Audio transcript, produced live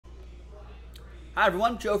Hi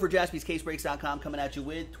everyone, Joe for JaspysCaseBreaks.com coming at you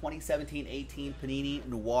with 2017-18 Panini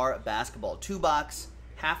Noir Basketball. 2-box,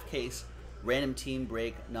 half case, random team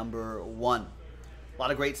break number 1. A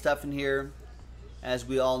lot of great stuff in here, as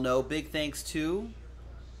we all know. Big thanks to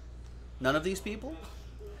none of these people.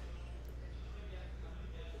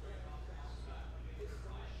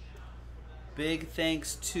 Big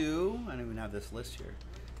thanks to, I don't even have this list here.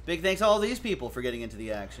 Big thanks to all these people for getting into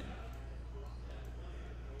the action.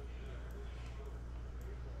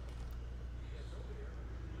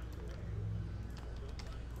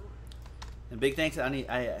 And big thanks,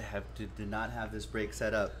 did not have this break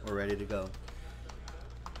set up or ready to go.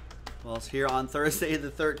 Well, it's here on Thursday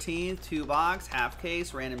the 13th, 2-box, half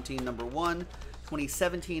case, random team number 1,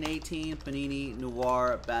 2017-18 Panini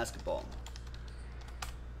Noir Basketball.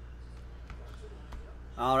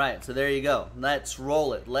 All right, so there you go. Let's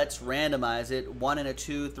roll it. Let's randomize it. 1 and a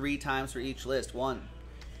 2, 3 times for each list. 1,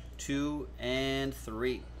 2, and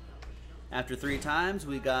 3. After 3 times,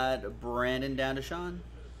 we got Brandon down to Sean.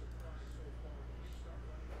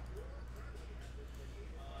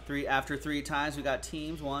 After 3 times, we got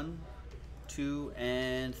teams. 1, 2,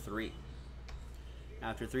 and 3.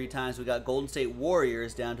 After 3 times, we got Golden State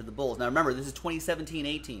Warriors down to the Bulls. Now remember, this is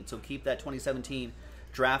 2017-18, so keep that 2017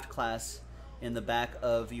 draft class in the back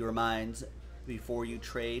of your minds before you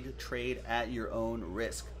trade. Trade at your own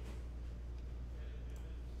risk.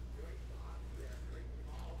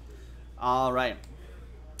 All right.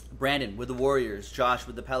 Brandon with the Warriors, Josh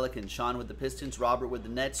with the Pelicans, Sean with the Pistons, Robert with the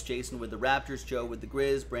Nets, Jason with the Raptors, Joe with the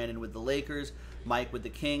Grizz, Brandon with the Lakers, Mike with the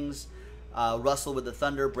Kings, Russell with the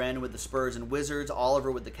Thunder, Brandon with the Spurs and Wizards,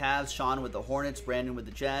 Oliver with the Cavs, Sean with the Hornets, Brandon with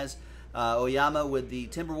the Jazz, Oyama with the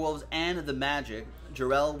Timberwolves and the Magic,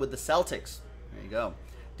 Jarrell with the Celtics. There you go.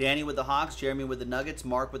 Danny with the Hawks, Jeremy with the Nuggets,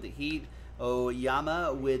 Mark with the Heat,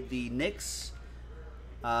 Oyama with the Knicks,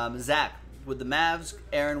 Zach with the Mavs,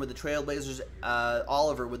 Aaron with the Trailblazers,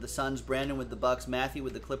 Oliver with the Suns, Brandon with the Bucks, Matthew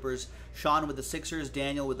with the Clippers, Sean with the Sixers,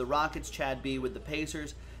 Daniel with the Rockets, Chad B with the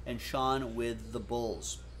Pacers, and Sean with the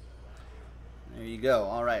Bulls. There you go.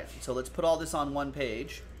 All right, so let's put all this on one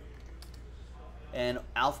page and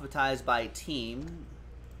alphabetize by team.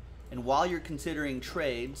 And while you're considering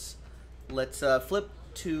trades, let's flip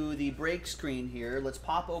to the break screen here. Let's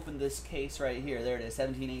pop open this case right here. There it is,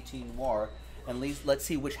 17-18 Noir. And let's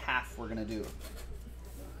see which half we're going to do.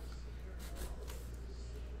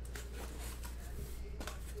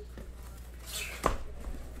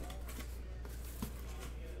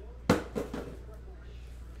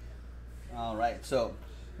 All right, so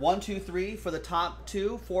 1, 2, 3 for the top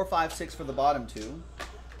 2, 4, 5, 6 for the bottom 2.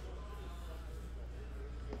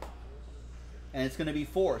 And it's going to be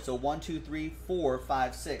 4. So 1, 2, 3, 4,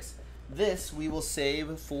 5, 6. This we will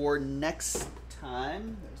save for next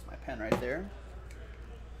time. There's my pen right there.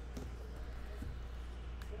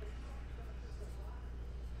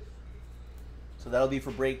 So that'll be for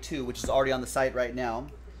break 2, which is already on the site right now,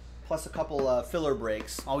 plus a couple filler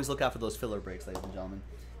breaks. Always look out for those filler breaks, ladies and gentlemen.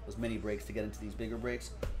 Those mini breaks to get into these bigger breaks.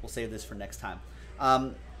 We'll save this for next time.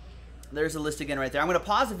 There's a list again right there. I'm going to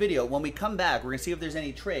pause the video. When we come back, we're going to see if there's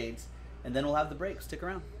any trades, and then we'll have the breaks. Stick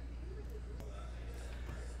around.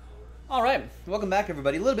 All right, welcome back,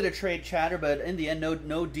 everybody. A little bit of trade chatter, but in the end,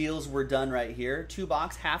 no deals were done right here.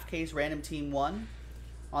 2-box, half case, random team 1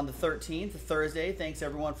 on the 13th, Thursday. Thanks,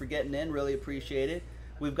 everyone, for getting in. Really appreciate it.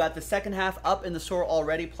 We've got the second half up in the store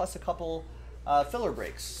already, plus a couple filler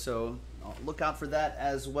breaks. So look out for that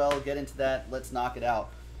as well. Get into that. Let's knock it out.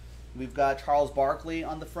 We've got Charles Barkley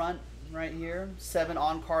on the front right here. 7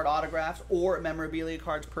 on-card autographs or memorabilia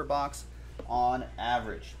cards per box on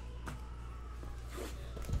average.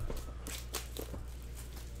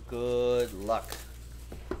 Good luck.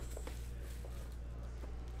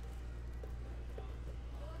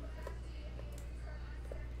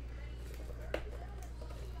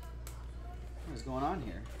 What's going on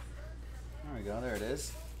here? There we go. There it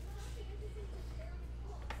is.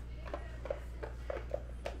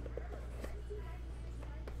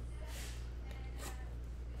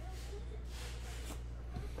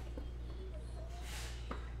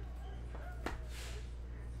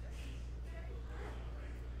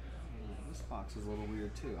 This box is a little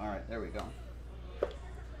weird too. All right, there we go.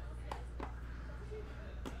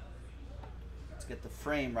 Let's get the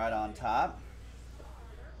frame right on top.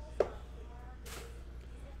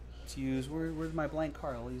 Use where's my blank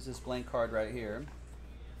card? I'll use this blank card right here.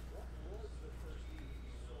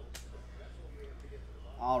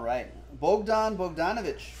 All right,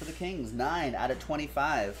 Bogdanovic for the Kings, 9 out of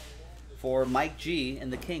 25 for Mike G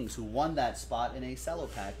and the Kings, who won that spot in a cello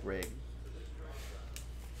pack rig.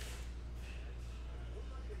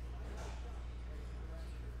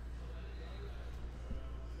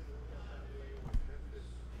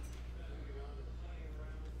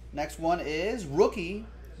 Next one is rookie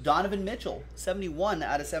Donovan Mitchell, 71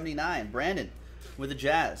 out of 79. Brandon with the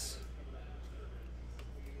Jazz.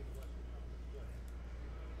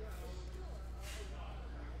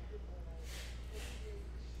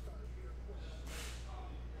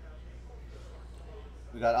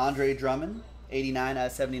 We got Andre Drummond, 89 out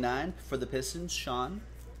of 79 for the Pistons. Sean.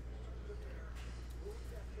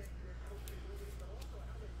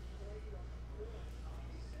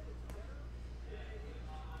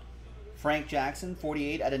 Frank Jackson,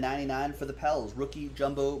 48 out of 99 for the Pels. Rookie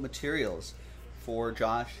Jumbo Materials for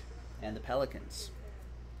Josh and the Pelicans.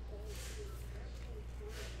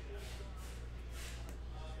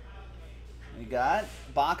 We got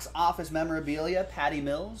box office memorabilia, Patty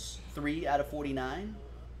Mills, 3 out of 49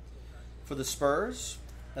 for the Spurs.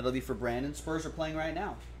 That'll be for Brandon. Spurs are playing right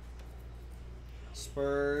now.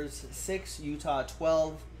 Spurs 6, Utah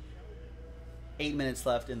 12. 8 minutes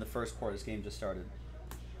left in the first quarter. This game just started.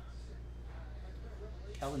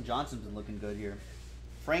 Keldon Johnson's been looking good here.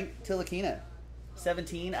 Frank Ntilikina,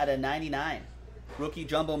 17 out of 99. Rookie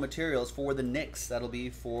Jumbo Materials for the Knicks. That'll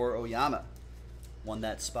be for Oyama. Won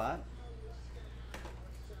that spot.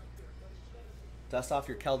 Dust off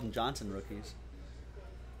your Keldon Johnson rookies.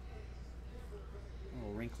 A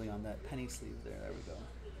little wrinkly on that penny sleeve there. There we go.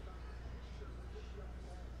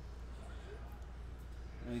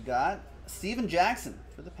 And we got Steven Jackson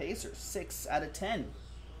for the Pacers. 6 out of 10.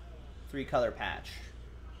 3-color patch.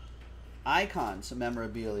 Icons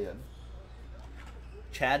memorabilia.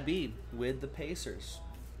 Chad B with the Pacers.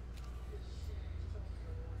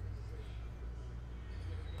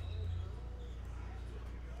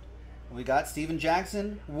 We got Steven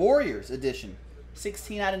Jackson Warriors edition.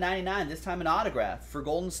 16 out of 99. This time an autograph for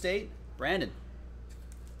Golden State. Brandon.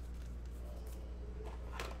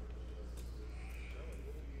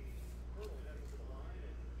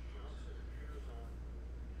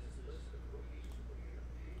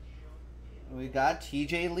 We got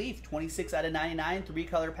TJ Leaf, 26 out of 99,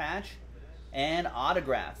 3-color patch, and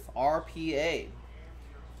autograph, RPA,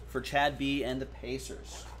 for Chad B and the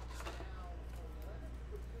Pacers.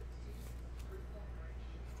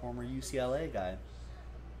 Former UCLA guy.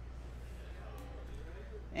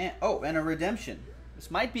 And a redemption.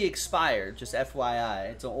 This might be expired, just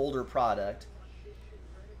FYI. It's an older product.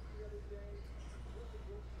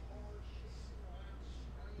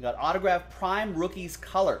 We got autograph Prime Rookies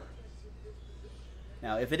Color.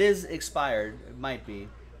 Now, if it is expired, it might be.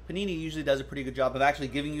 Panini usually does a pretty good job of actually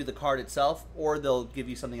giving you the card itself, or they'll give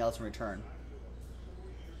you something else in return.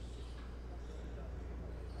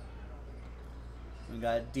 We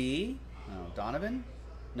got D. No, Donovan.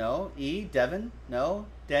 No. E. Devin. No.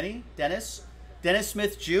 Denny. Dennis. Dennis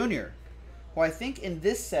Smith Jr., who I think in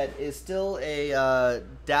this set is still a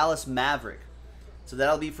Dallas Maverick. So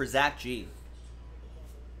that'll be for Zach G.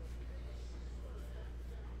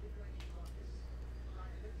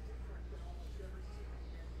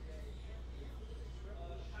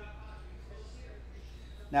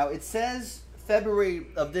 Now, it says February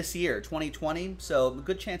of this year, 2020, so a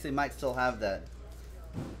good chance they might still have that.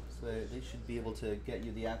 So they should be able to get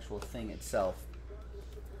you the actual thing itself.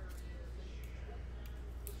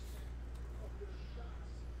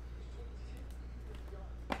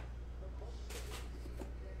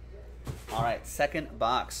 All right, second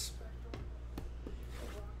box.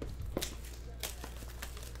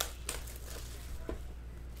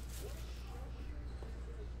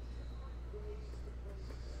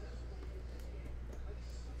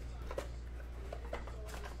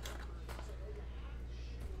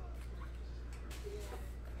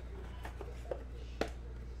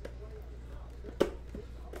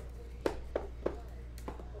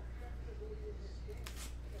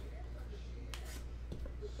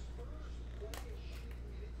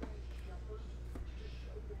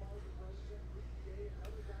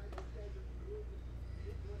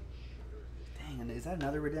 Is that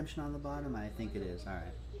another redemption on the bottom? I think it is. All right.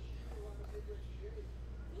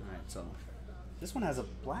 All right, so this one has a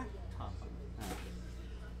black top on it. All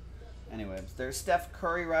right. Anyway, there's Steph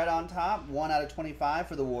Curry right on top. 1 out of 25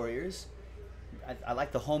 for the Warriors. I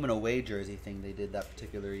like the home and away jersey thing they did that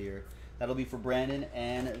particular year. That'll be for Brandon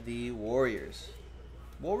and the Warriors.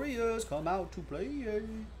 Warriors come out to play.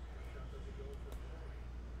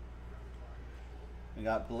 We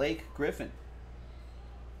got Blake Griffin.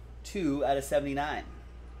 2 out of 79.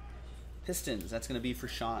 Pistons, that's going to be for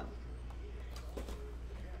Sean.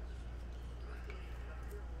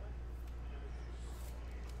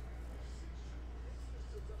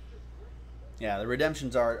 Yeah, the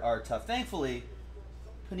redemptions are tough. Thankfully,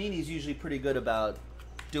 Panini's usually pretty good about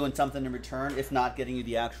doing something in return, if not getting you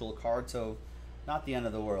the actual card, so not the end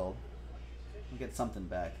of the world. We'll get something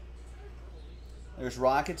back. There's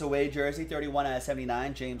Rockets away jersey, 31 out of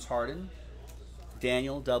 79, James Harden.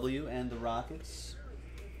 Daniel W. and the Rockets.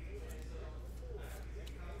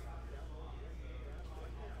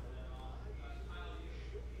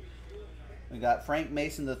 We got Frank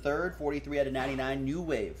Mason III, 43 out of 99, New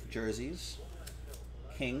Wave jerseys.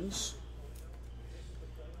 Kings.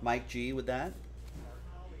 Mike G with that.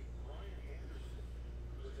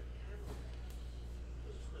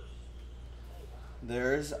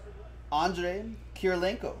 There's Andre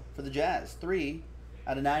Kirilenko for the Jazz, 3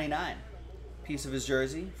 out of 99. Piece of his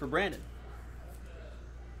jersey for Brandon.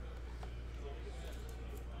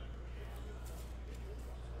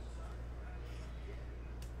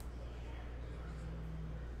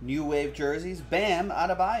 New Wave jerseys, Bam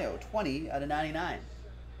Adebayo, 20 out of 99.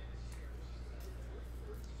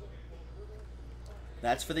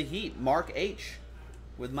 That's for the Heat. Mark H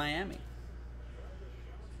with Miami.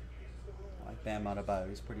 I like Bam Adebayo.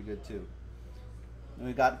 He's pretty good too. And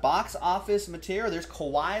we've got box office material. There's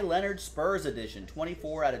Kawhi Leonard Spurs edition,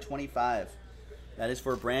 24 out of 25. That is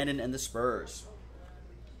for Brandon and the Spurs.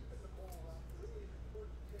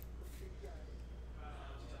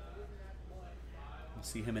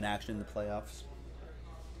 See him in action in the playoffs.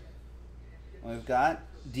 We've got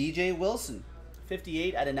DJ Wilson,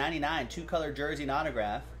 58 out of 99, two-color jersey and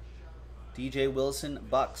autograph. DJ Wilson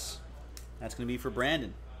Bucks. That's going to be for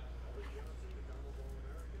Brandon.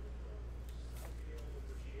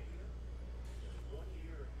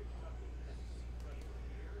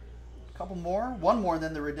 A couple more. One more and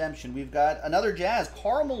then the redemption. We've got another Jazz.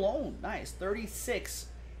 Karl Malone. Nice. 36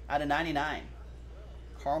 out of 99.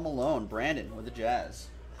 Karl Malone, Brandon with the Jazz.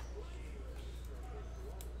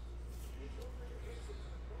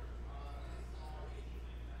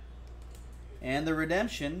 And the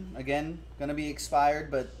redemption, again, going to be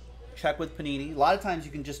expired, but check with Panini. A lot of times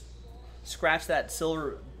you can just scratch that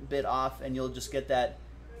silver bit off and you'll just get that,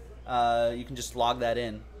 you can just log that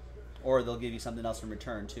in. Or they'll give you something else in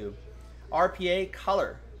return too. RPA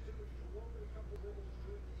color.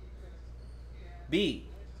 B.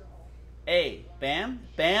 A. Bam.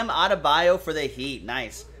 Bam Adebayo for the Heat.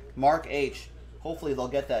 Nice. Mark H. Hopefully they'll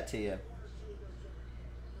get that to you.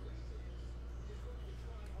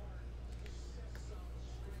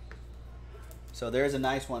 So there's a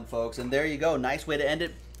nice one, folks. And there you go. Nice way to end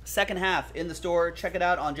it. Second half in the store. Check it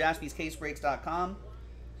out on jaspyscasebreaks.com.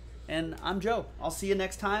 And I'm Joe. I'll see you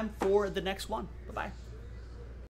next time for the next one. Bye-bye.